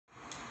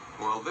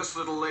Well, this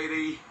little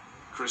lady,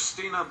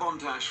 Cristina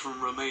Bontas from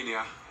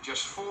Romania,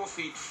 just 4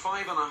 feet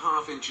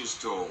 5.5 inches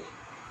tall.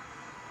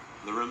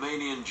 The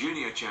Romanian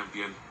junior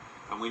champion,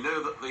 and we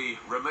know that the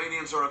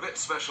Romanians are a bit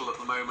special at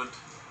the moment.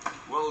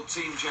 World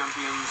team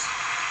champions,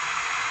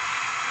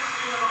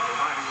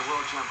 providing the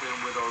world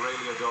champion with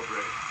Aurelia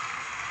Dobre.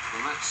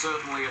 And that's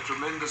certainly a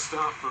tremendous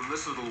start from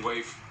this little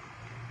waif.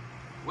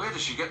 Where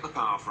does she get the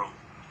power from?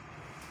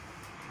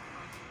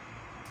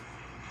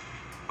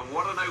 And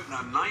what an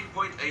opener,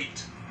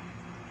 9.8.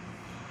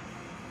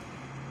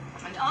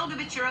 And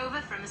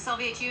O.Bicherova from the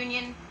Soviet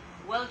Union,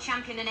 world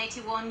champion in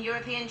 81,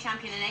 European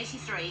champion in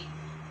 83,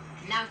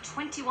 now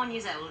 21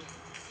 years old,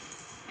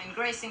 and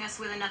gracing us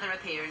with another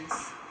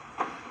appearance.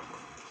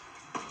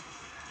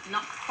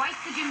 Not quite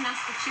the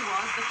gymnast that she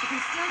was, but she can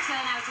still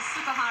turn out a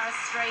Sukahara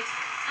straight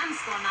and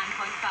score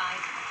 9.5.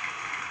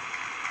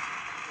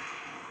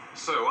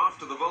 So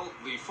after the vault,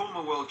 the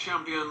former world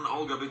champion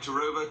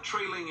O.Bicherova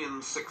trailing in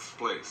 6th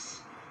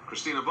place.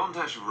 Cristina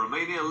Bontas of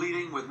Romania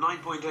leading with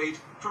 9.8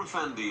 from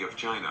Fang of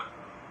China.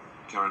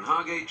 Karen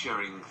Hargate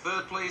sharing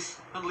 3rd place,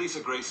 and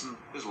Lisa Grayson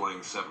is lying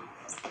 7th.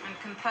 And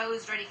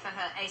composed, ready for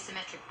her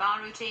asymmetric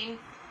bar routine,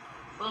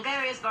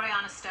 Bulgaria's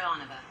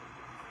B.Stoyanova.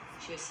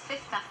 She was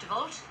 5th after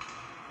vault,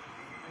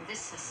 and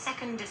this her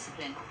 2nd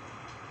discipline.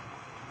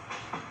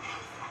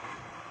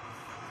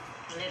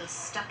 A little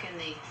stuck in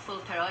the full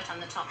pirouette on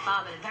the top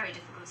bar, but a very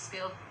difficult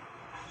skill.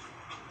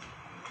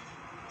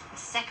 A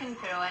 2nd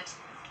pirouette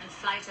and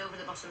flight over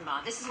the bottom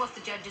bar. This is what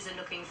the judges are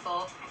looking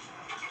for.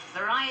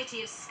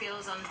 Variety of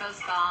skills on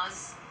both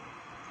bars.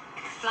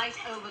 Flight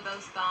over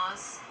both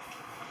bars.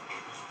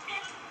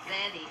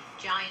 There, the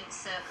giant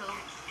circle,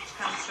 which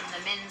comes from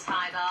the men's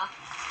high bar.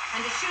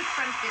 And a shoot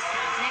front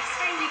dismount. An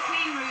extremely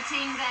clean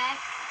routine there.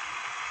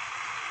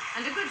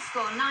 And a good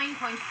score,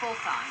 9.45.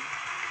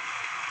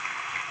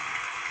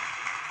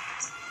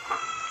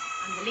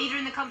 And the leader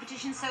in the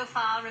competition so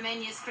far,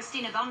 Romania's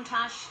Cristina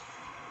Bontas.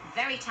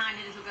 Very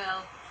tiny little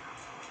girl.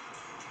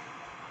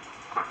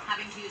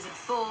 Having to use a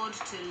board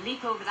to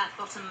leap over that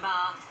bottom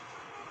bar.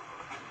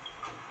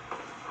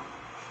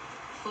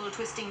 Full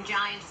twisting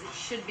giant as it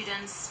should be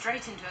done,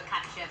 straight into a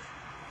catcher.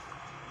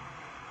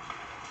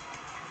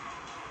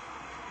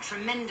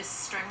 Tremendous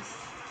strength.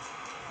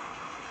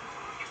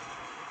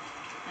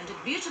 And a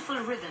beautiful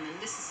rhythm,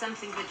 and this is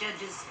something the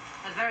judges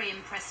are very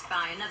impressed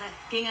by. Another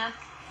ginger.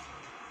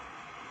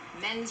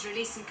 Men's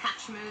release and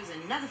catch moves,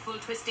 another full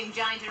twisting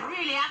giant, a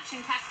really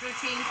action-packed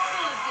routine,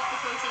 full of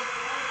difficulty.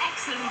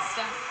 Excellent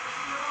stuff.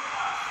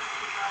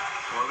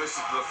 Well, this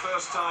is the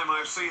first time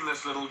I've seen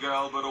this little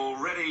girl, but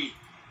already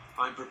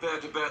I'm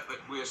prepared to bet that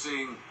we're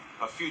seeing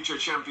a future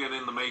champion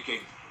in the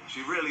making.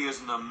 She really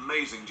is an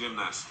amazing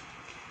gymnast.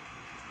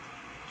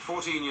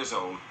 14 years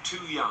old,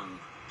 too young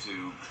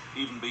to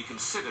even be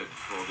considered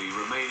for the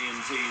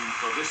Romanian team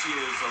for this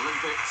year's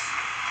Olympics.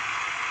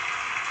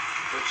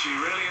 But she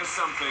really is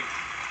something.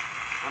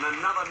 And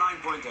another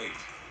 9.8.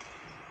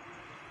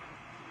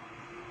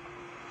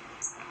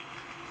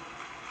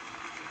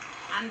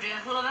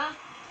 Andrea Hulova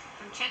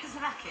from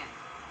Czechoslovakia.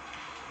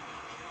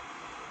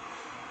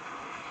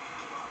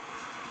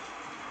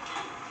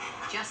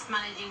 Just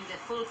managing the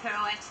full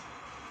pirouette.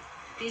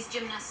 These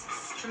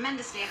gymnasts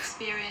tremendously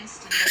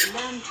experienced, and they've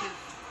learned to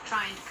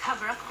try and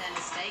cover up their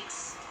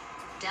mistakes.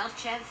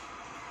 Delchev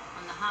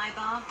on the high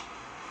bar.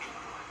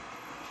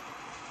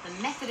 The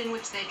method in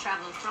which they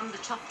travel from the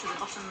top to the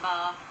bottom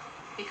bar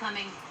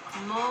becoming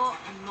more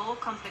and more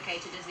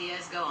complicated as the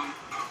years go on. A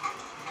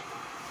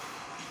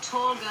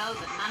tall girl,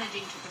 but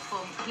managing to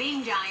perform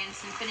clean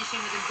giants and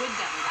finishing with a good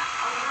double back.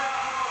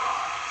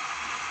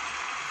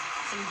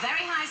 Some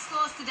very high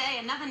scores today,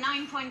 another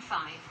 9.5.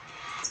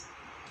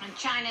 And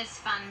China's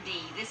Fang.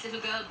 This little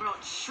girl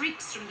brought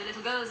shrieks from the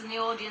little girls in the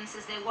audience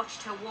as they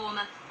watched her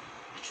warmer.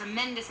 A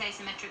tremendous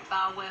asymmetric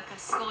bar worker,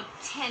 scored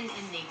 10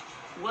 in the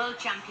World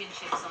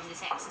Championships on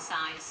this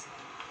exercise,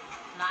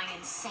 lying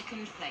in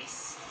 2nd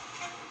place.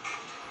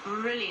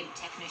 Brilliant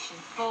technician,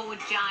 forward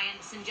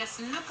giants, and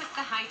just look at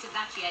the height of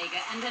that Jaeger,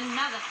 and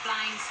another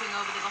flying swing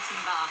over the bottom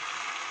bar.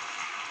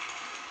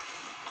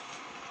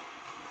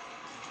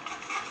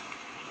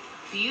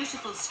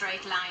 Beautiful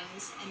straight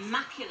lines,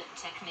 immaculate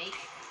technique.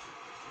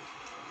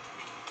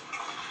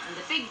 And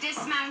the big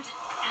dismount,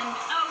 and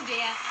oh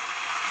dear,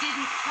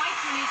 didn't quite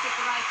release at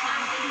the right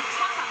time, didn't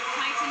top up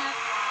tight enough,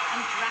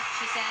 and drop,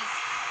 she says.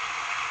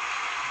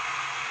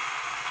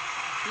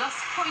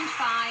 Lost 0.5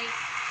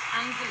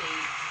 and the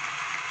lead.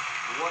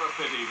 What a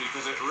pity,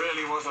 because it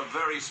really was a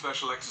very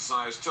special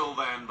exercise till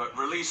then, but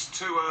released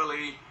too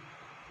early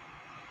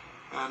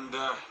and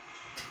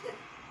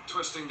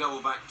twisting double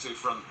back to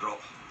front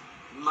drop.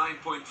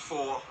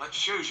 9.4, that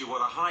shows you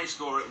what a high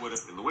score it would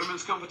have been. In the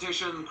women's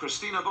competition,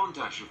 Cristina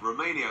Bontas of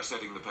Romania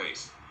setting the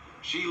pace.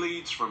 She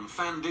leads from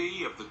Fang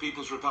of the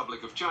People's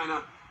Republic of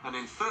China, and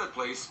in 3rd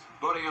place,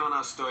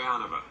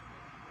 B.Stoyanova.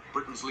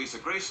 Britain's Lisa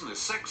Grayson is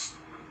 6th,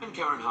 and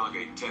Karen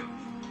Hargate 10th.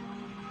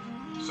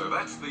 So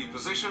that's the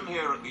position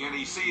here at the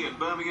NEC in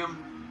Birmingham.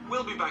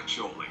 We'll be back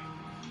shortly.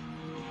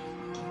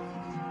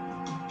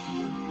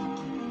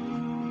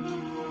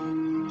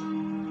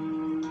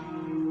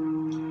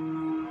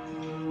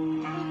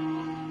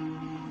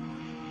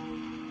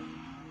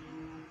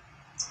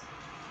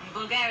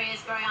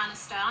 Bulgaria's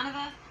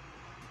B.Stoyanova.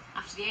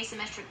 After the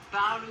asymmetric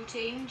bar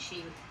routine,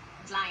 she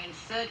was lying in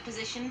third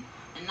position,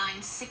 a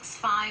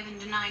 9.65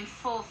 and a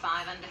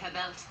 9.45 under her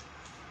belt.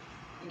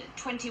 And at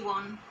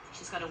 21,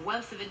 she's got a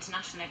wealth of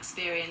international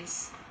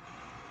experience,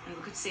 and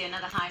we could see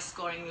another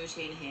high-scoring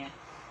routine here.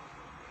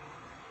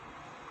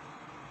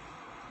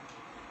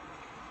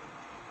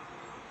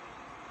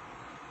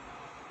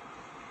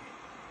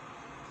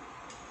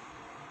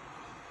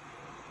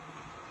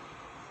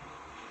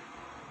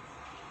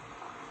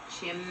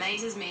 She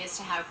amazes me as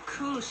to how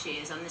cool she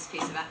is on this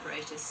piece of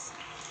apparatus.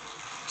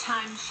 At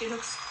times she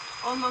looks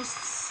almost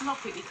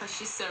sloppy because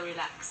she's so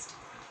relaxed.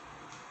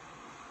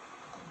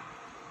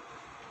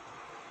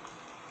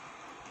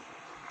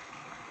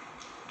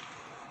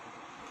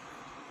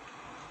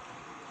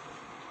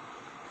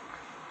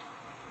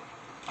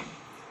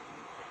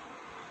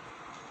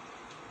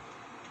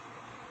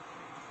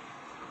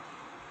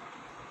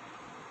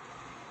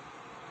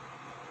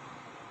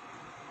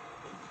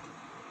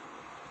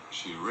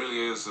 She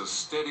really is as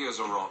steady as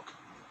a rock.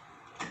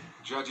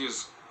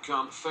 Judges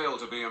can't fail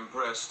to be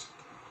impressed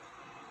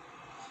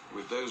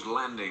with those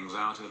landings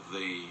out of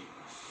the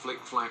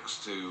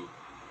flick-flacks to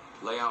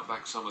lay-out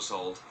back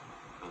somersault,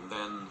 and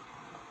then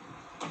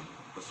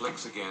the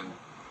flicks again.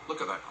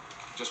 Look at that,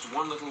 just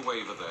one little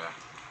waver there.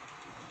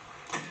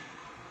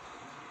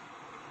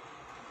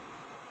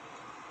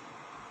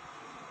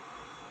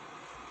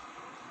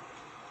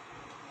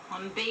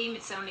 On beam,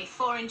 it's only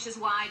 4 inches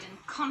wide, and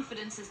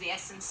confidence is the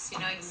essence. You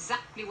know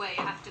exactly where you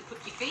have to put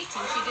your feet,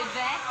 and she did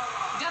there.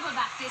 Double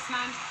back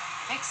dismount,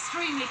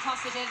 extremely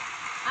positive.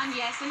 And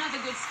yes, another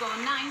good score,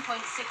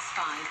 9.65.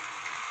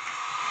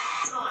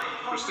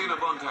 Cristina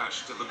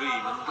Bontas to the beam,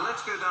 and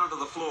let's go down to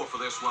the floor for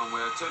this one,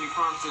 where Tony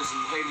Francis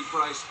and Hayley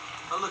Price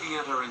are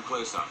looking at her in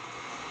close-up.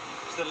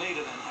 She's the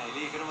leader then,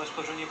 Hayley. You can almost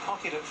put her in your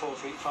pocket at 4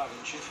 feet 5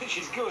 inches.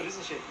 She's good,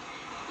 isn't she?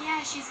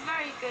 Yeah, she's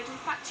very good. In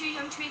fact, too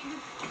young to even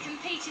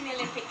compete in the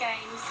Olympic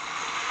Games.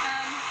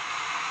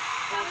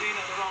 14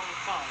 at the wrong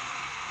time.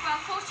 Well,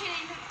 14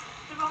 in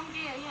the wrong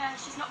year, yeah.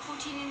 She's not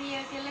 14 in the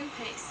year of the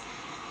Olympics.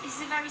 This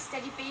is a very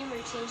steady beam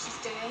routine she's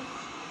doing.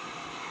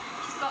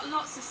 She's got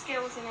lots of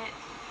skills in it.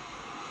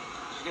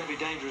 She's going to be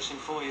dangerous in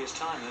 4 years'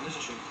 time then, isn't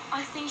she?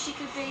 I think she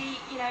could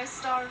be, you know, a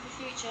star of the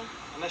future.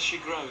 Unless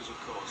she grows, of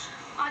course.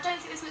 I don't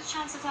think there's much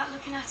chance of that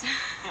looking at her.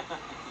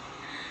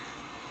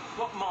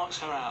 What marks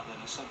her out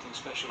then as something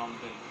special on the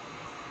beam?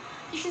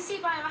 You can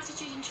see by her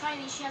attitude in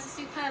training, she has a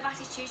superb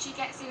attitude. She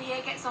gets in the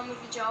air, gets on with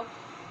the job.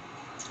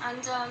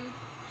 And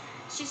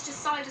she's just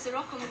solid as a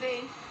rock on the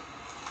beam.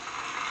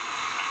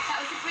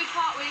 That was a free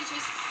cartwheel into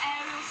his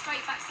aerial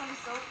straight back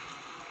somersault.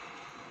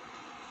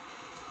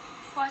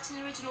 Quite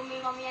an original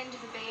move on the end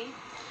of the beam.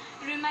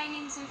 The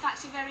Romanians, in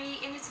fact, are very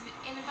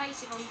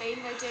innovative on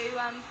beam. They do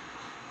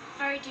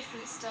very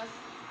different stuff.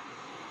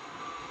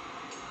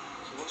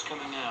 So what's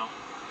coming now?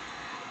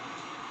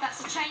 That's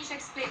a change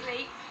leg split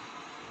leap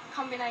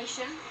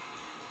combination.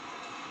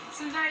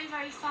 Some very,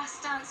 very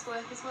fast dance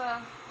work as well.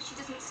 She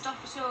doesn't stop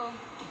at all.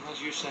 As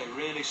you say,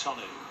 really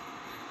solid.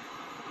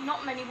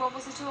 Not many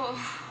wobbles at all.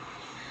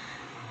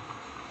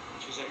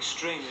 She's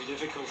extremely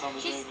difficult on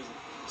the beam, isn't it?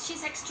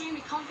 She's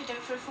extremely confident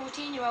for a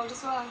 14-year-old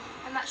as well,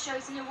 and that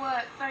shows in her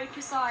work. Very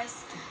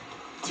precise.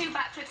 2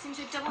 backflips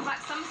into a double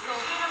back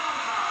somersault.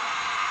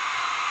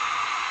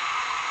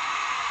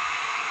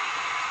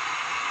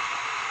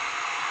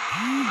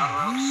 Another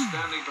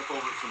outstanding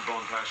performance from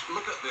Bontas.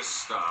 Look at this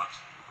start.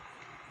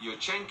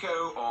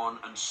 Yurchenko on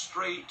and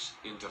straight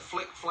into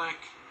flick-flack.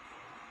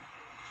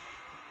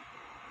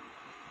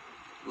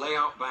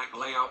 Layout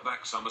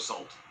back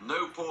somersault.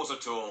 No pause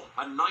at all.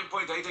 And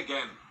 9.8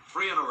 again.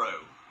 3 in a row.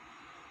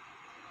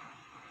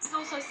 She's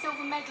also a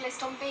silver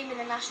medalist on beam in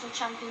the national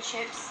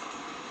championships.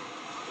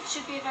 It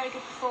should be a very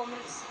good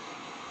performance.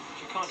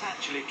 She can't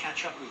actually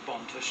catch up with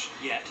Bontas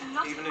yet,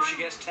 Not even at the if she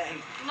moment. gets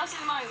 10. Not at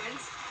the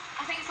moment.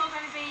 I think it's all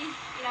going to be,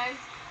 you know,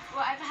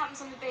 whatever happens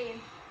on the beam.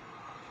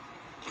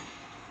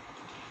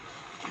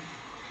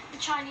 The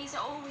Chinese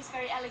are always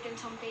very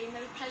elegant on beam.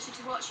 They're a pleasure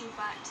to watch, in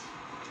fact.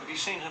 Have you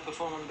seen her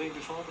perform on the beam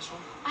before, this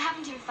one? I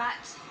haven't, in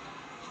fact.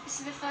 This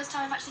is the first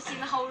time I've actually seen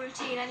the whole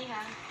routine,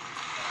 anyhow.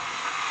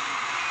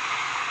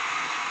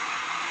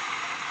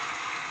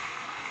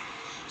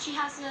 She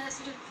has a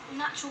sort of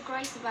natural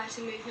grace about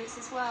her movements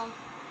as well.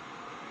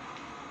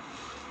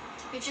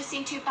 We've just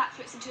seen 2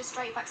 backflips into a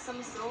straight back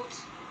somersault.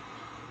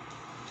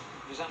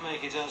 Does that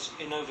make it as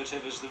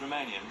innovative as the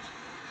Romanian?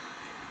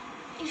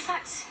 In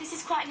fact, this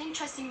is quite an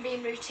interesting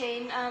beam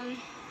routine.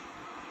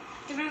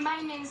 The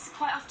Romanians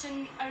quite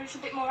often are a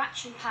little bit more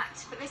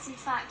action-packed, but this, in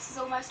fact, is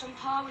almost on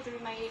par with the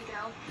Romanian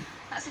girl.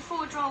 That's a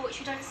forward roll, which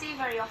we don't see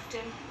very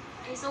often,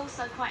 and is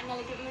also quite an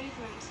elegant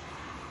movement.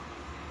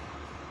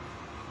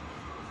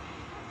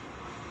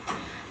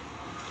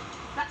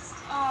 That's,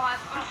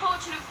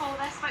 unfortunate fall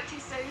there, spoke too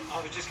soon.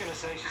 I was just going to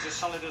say she's as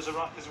solid as a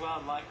rock as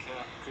well, like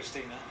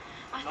Cristina.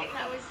 I think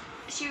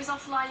she was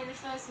offline in the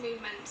first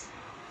movement.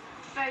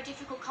 Very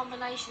difficult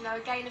combination though,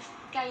 gain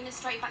a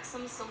straight back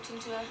somersault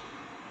into a...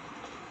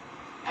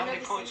 How many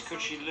points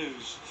could she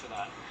lose for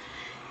that?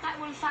 That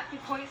will in fact be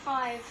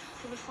 0.5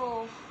 for the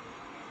fall.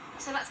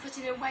 So that's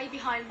putting her way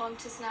behind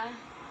Bontas now.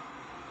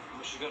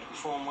 Well, she's got to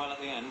perform well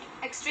at the end.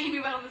 Extremely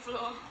well on the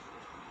floor.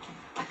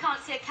 I can't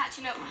see her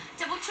catching up.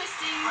 Double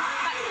twisting,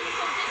 back to the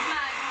floor,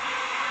 dismount.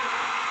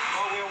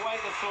 Well, we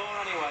await the floor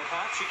anyway.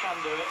 Perhaps she can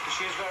do it, because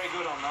she is very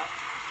good on that.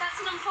 That's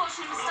an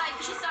unfortunate mistake,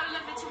 but she's so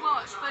lovely to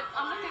watch. But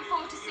I'm looking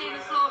forward to seeing the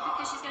floor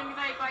because she's going to be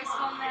very graceful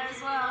on there as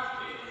well.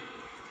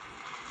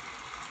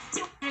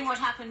 Wondering what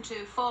happened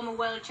to former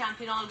world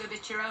champion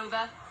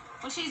O.Bicherova?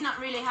 Well, she's not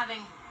really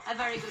having a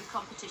very good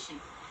competition.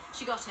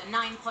 She got a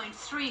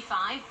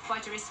 9.35,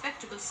 quite a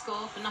respectable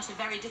score for not a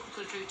very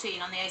difficult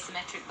routine on the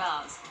asymmetric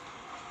bars.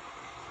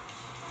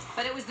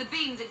 But it was the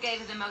beam that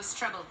gave her the most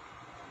trouble.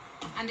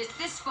 And it's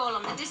this fall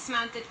on the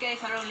dismount that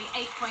gave her only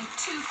 8.25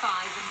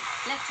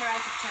 and left her out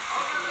of touch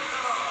with the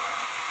leaders.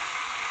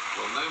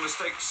 Well, no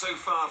mistake so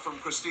far from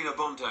Cristina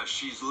Bontas.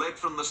 She's led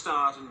from the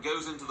start and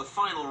goes into the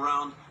final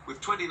round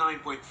with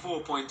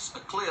 29.4 points, a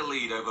clear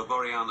lead over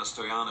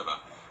B.Stoyanova.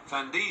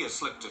 Fang has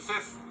slipped to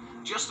 5th,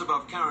 just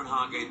above Karen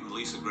Hargate and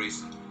Lisa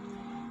Grayson.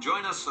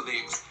 Join us for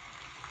the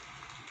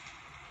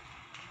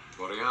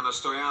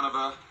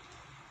B.Stoyanova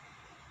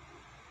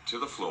to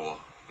the floor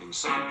in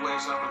second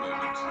place at the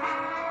moment.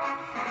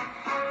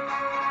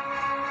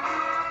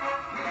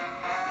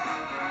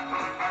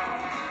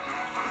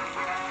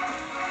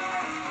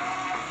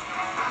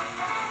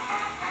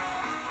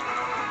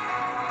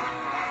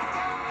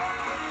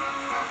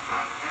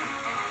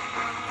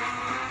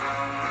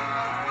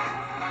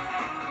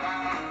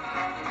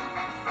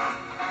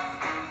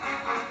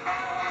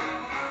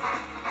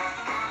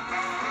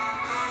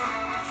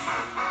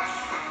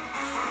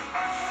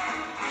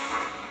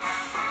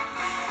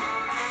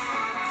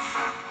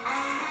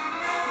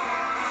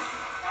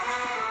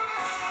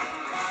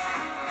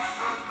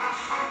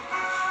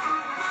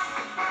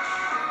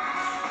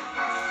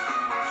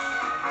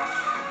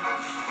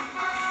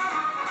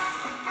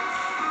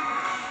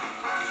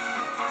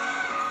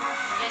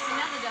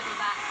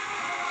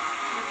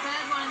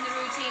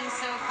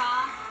 So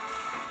far,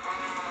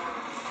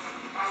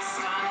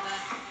 Stoyanova,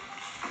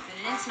 been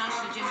an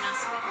international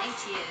gymnast for 8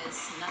 years,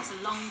 and that's a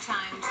long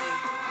time to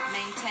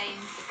maintain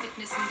the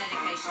fitness and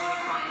dedication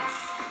required.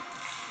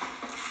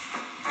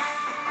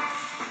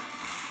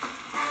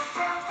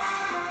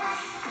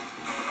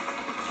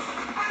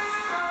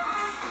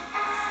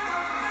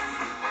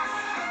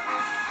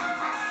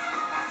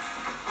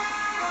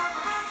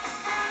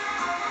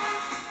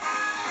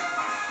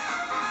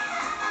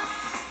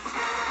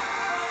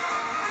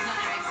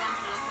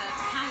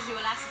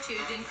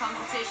 In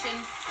competition,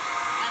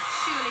 that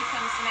surely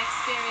comes from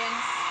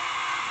experience,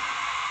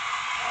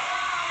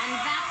 and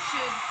that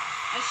should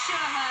assure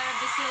her of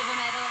the silver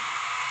medal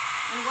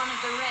and one of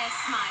the rare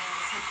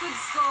smiles. A good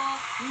score,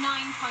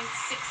 9.65.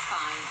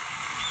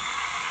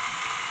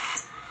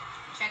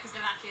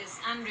 Czechoslovakia's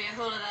Andrea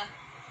Hulova,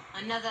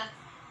 another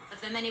of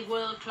the many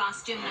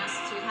world-class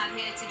gymnasts we've had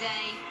here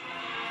today,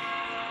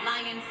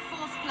 lying in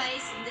 4th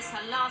place in this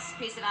her last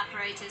piece of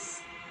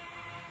apparatus.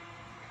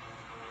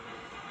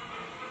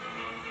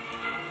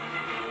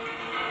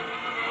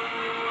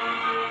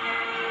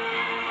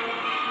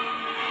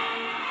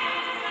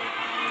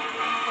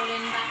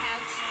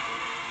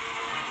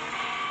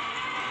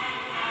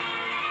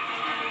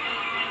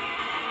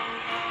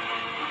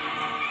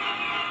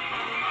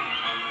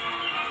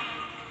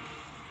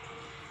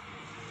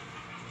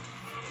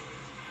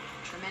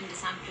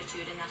 Tremendous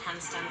amplitude in that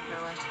handstand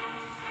pirouette.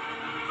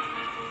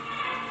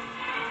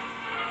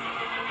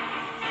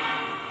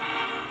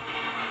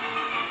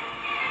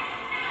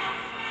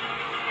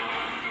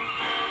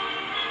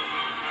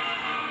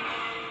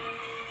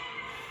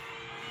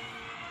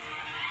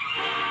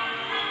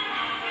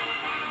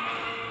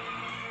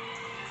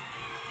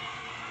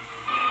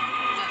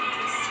 Double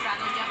twist,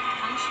 straddle jump,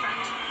 punch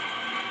front.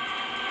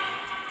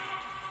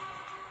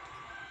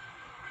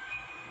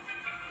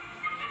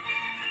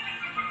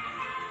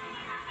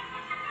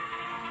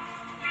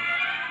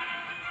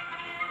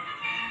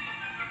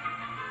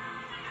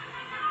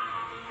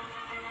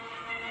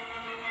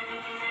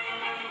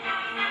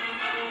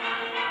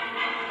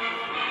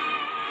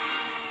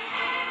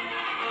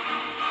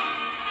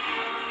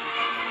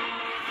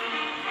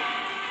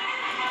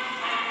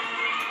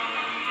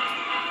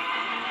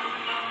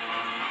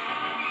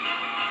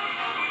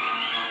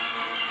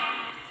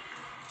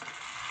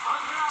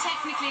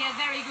 Technically a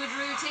very good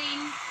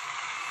routine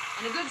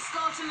and a good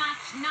score to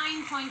match,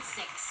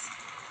 9.6.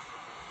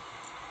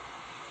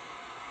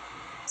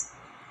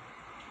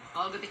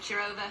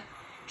 O.Bicherova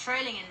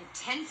trailing in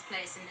 10th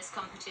place in this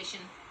competition,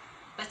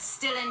 but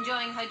still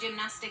enjoying her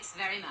gymnastics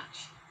very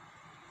much.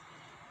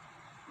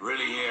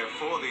 Really here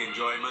for the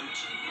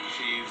enjoyment.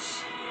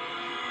 She's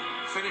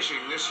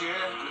finishing this year,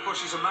 and of course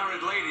she's a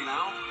married lady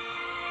now.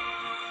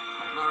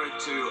 Married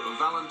to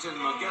Valentin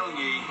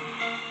Mogelny,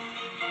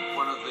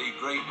 one of the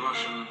great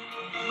Russian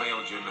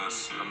male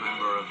gymnasts, a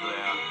member of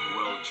their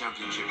World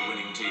Championship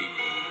winning team.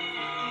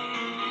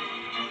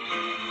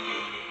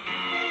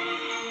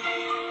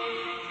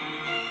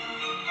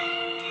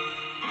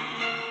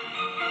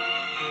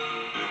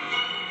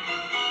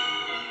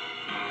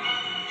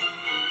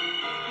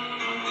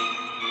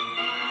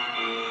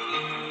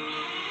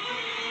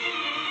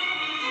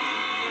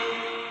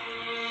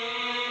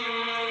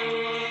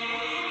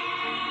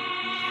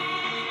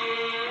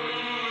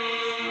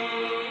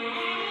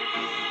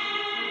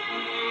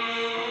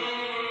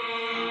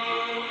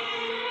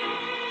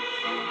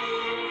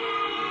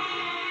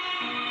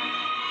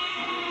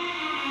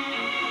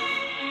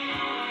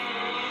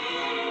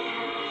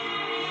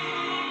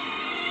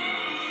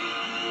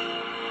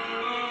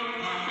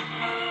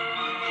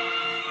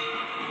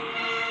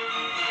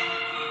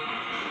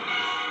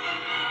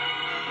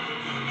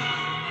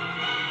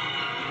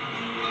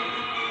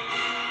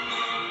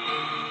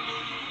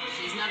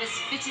 as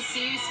fit as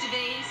she used to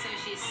be, so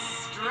she's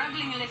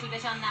struggling a little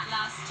bit on that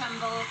last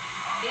tumble.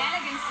 The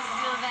elegance is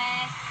still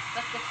there,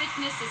 but the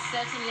fitness is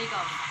certainly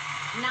gone.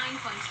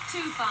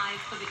 9.25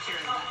 for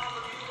Vitalite.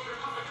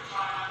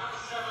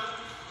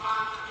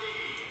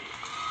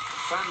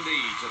 Fang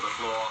to the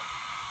floor.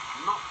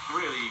 Not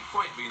really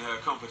quite been her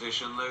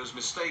competition. Those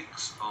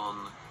mistakes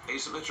on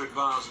asymmetric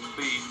bars and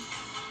beam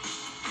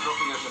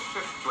dropping her to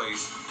 5th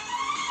place.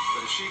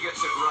 But if she gets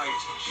it right,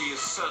 she is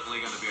certainly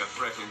going to be a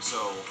threat in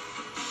Seoul.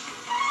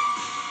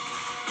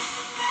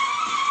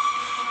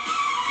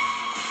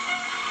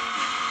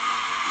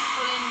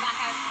 Pull in, back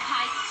out,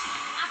 piked.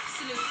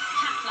 Absolute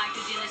cat-like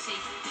agility.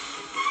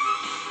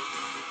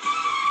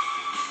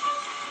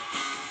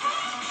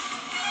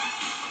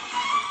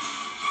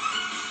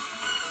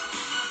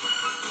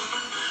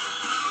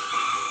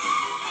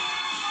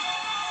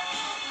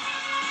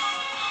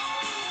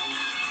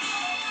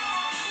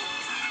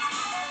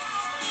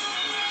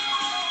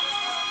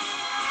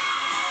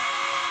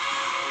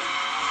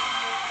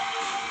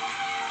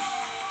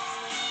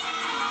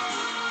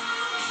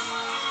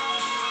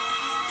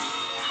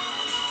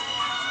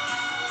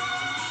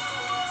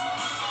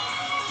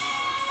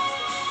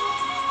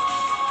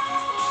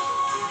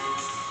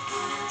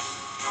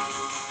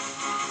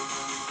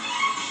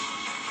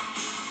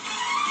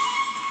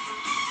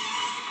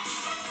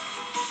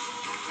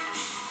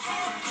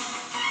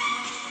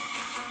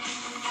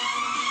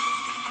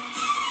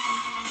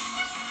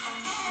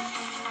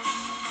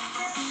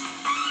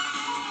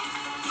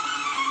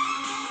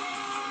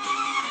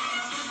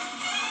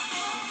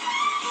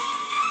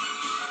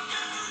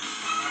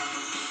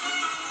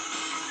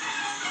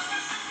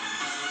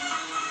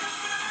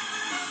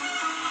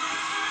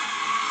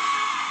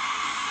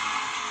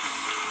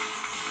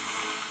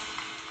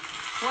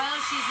 Well,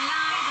 she's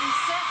lithe and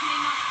certainly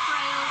not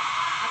frail.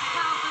 A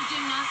powerful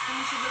gymnast, and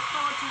we should look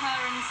forward to her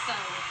in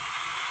Seoul.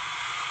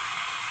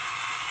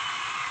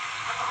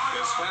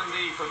 Yes, Fang,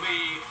 for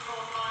me,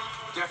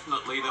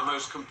 definitely the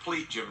most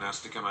complete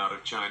gymnast to come out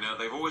of China.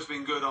 They've always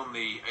been good on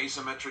the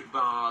asymmetric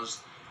bars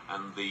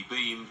and the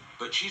beam,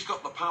 but she's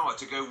got the power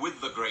to go with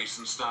the grace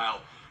and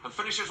style, and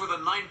finishes with a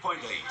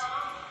 9.8.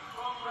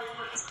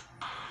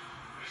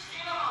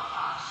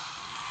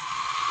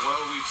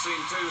 Well, we've seen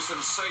two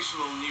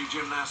sensational new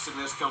gymnasts in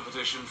this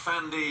competition,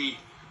 Fang,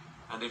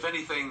 and if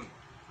anything,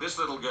 this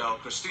little girl,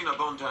 Cristina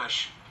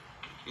Bontas,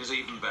 is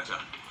even better.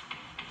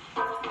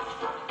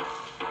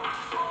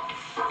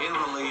 In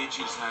the lead,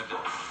 she's had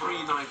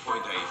 3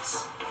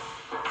 9.8s.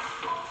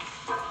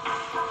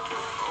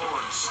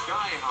 Oh, and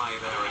sky high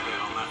there again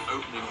on that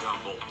opening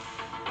tumble.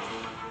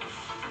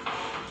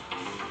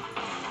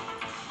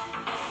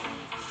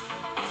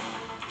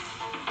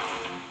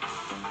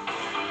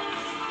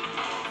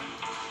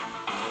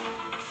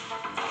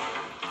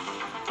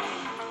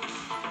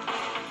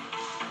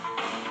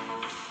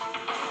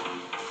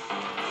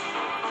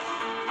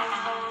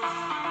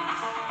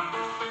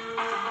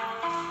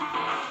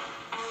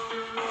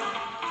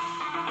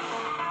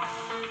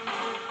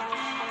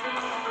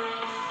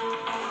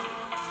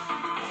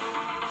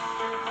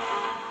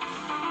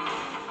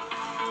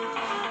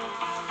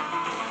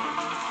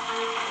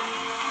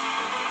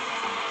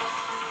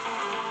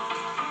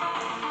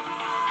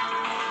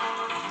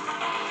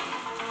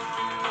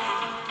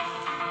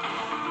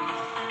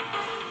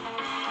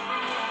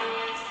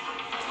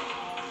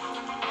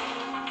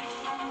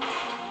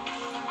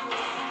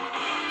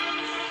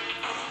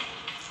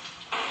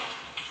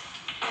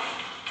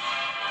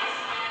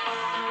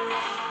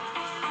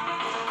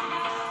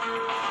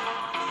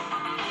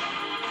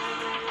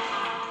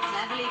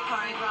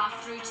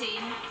 Choreographed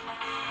routine.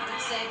 I would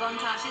say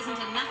Bontas isn't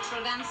a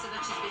natural dancer, but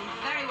she's been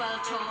very well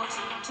taught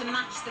to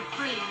match the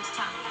brilliant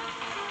tumbling.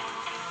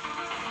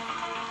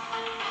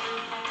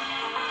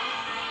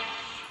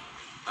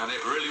 And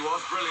it really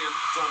was brilliant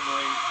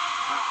tumbling.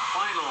 That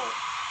final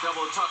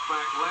double tuck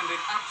back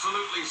landed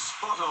absolutely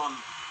spot on.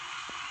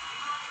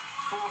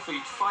 4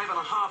 feet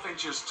 5.5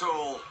 inches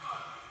tall.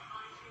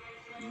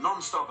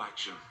 Non-stop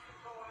action.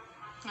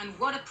 And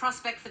what a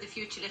prospect for the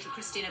future little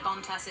Cristina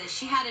Bontas is.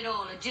 She had it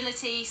all: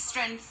 agility,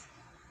 strength,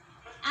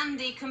 and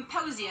the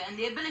composure and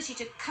the ability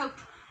to cope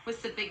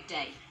with the big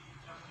day.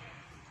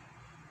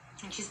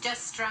 And she's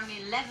just strung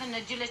 11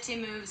 agility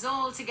moves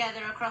all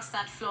together across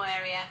that floor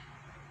area.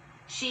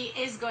 She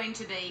is going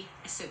to be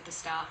a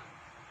superstar.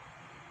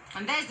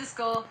 And there's the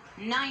score,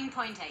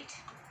 9.8.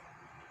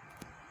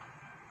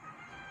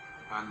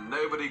 And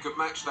nobody could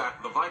match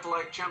that. The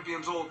Vitalite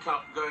Champions All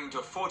Cup going to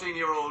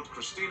 14-year-old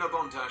Cristina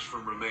Bontas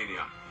from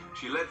Romania.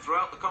 She led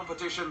throughout the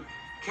competition,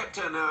 kept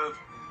her nerve,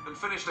 and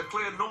finished a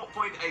clear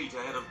 0.8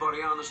 ahead of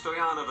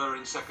B.Stoyanova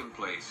in 2nd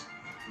place.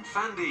 And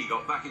Fang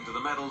got back into the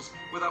medals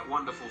with that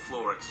wonderful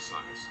floor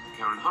exercise.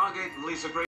 Karen Hargate and Lisa Gray